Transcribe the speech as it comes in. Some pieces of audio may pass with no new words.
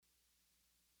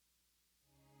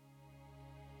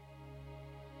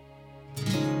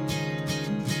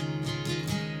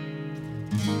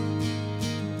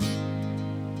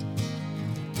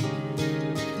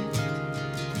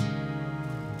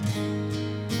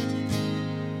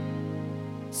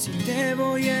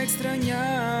voy a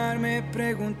extrañar, me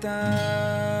preguntaste.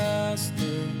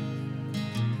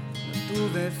 No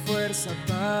tuve fuerza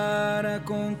para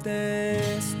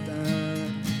contestar.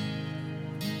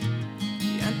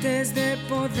 Y antes de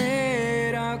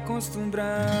poder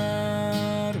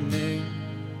acostumbrarme,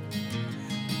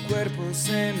 mi cuerpo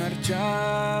se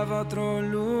marchaba a otro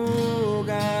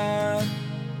lugar.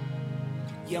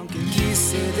 Y aunque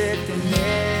quise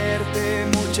detenerte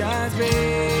muchas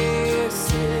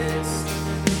veces,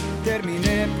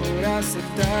 terminé por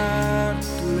aceptar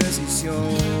tu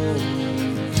decisión.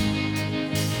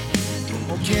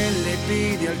 Como quien le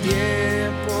pide al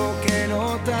tiempo que no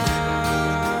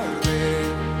tarde,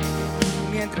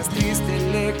 mientras triste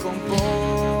le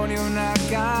compone una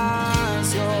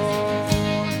canción.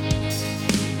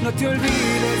 No te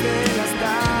olvides de las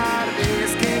tardes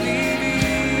que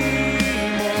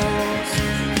vivimos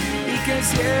y que el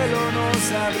cielo nos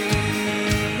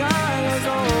abriga a los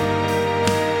dos.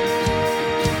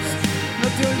 No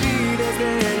te olvides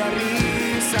de la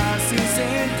risa sin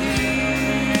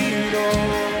sentido,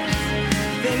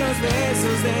 de los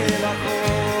besos debajo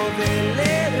del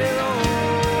edredón.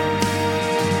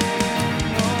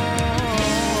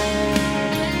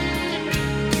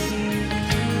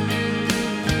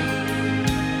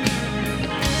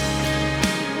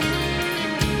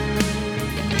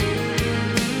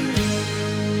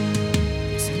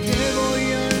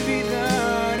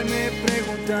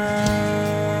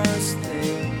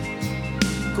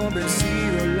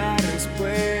 Convencido, la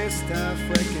respuesta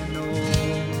fue que no.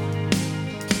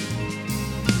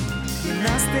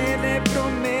 Llenaste de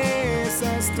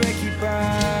promesas tu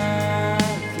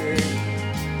equipaje,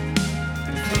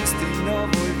 te fuiste y no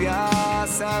volví a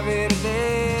saber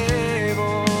de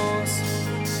vos.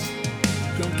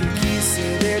 Y aunque quise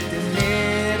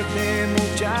detenerte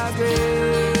muchas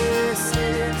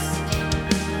veces,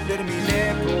 terminé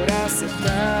por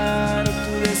aceptar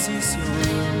tu decisión.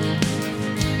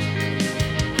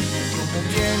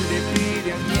 Quien le pide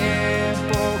al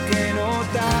tiempo que no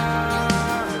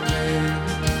tarde,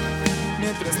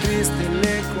 mientras triste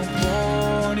le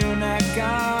compone una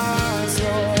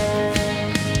canción.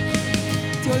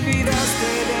 Te olvidaste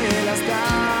de las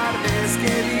tardes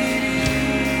que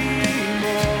vivimos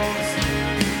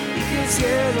y que el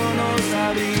cielo nos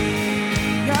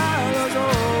abriga a los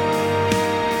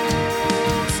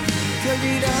dos. Te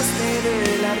olvidaste de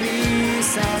la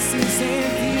risa sin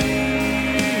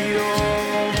sentido,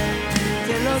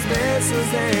 los besos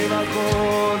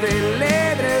debajo del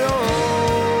edredón.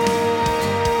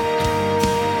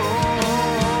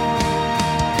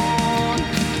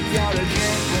 Y ahora el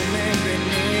tiempo me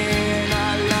envenena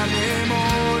la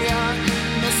memoria,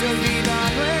 no se olvida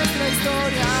nuestra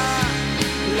historia,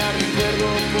 la recuerdo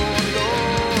por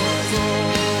los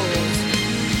dos.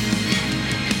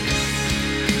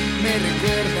 Me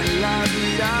recuerdan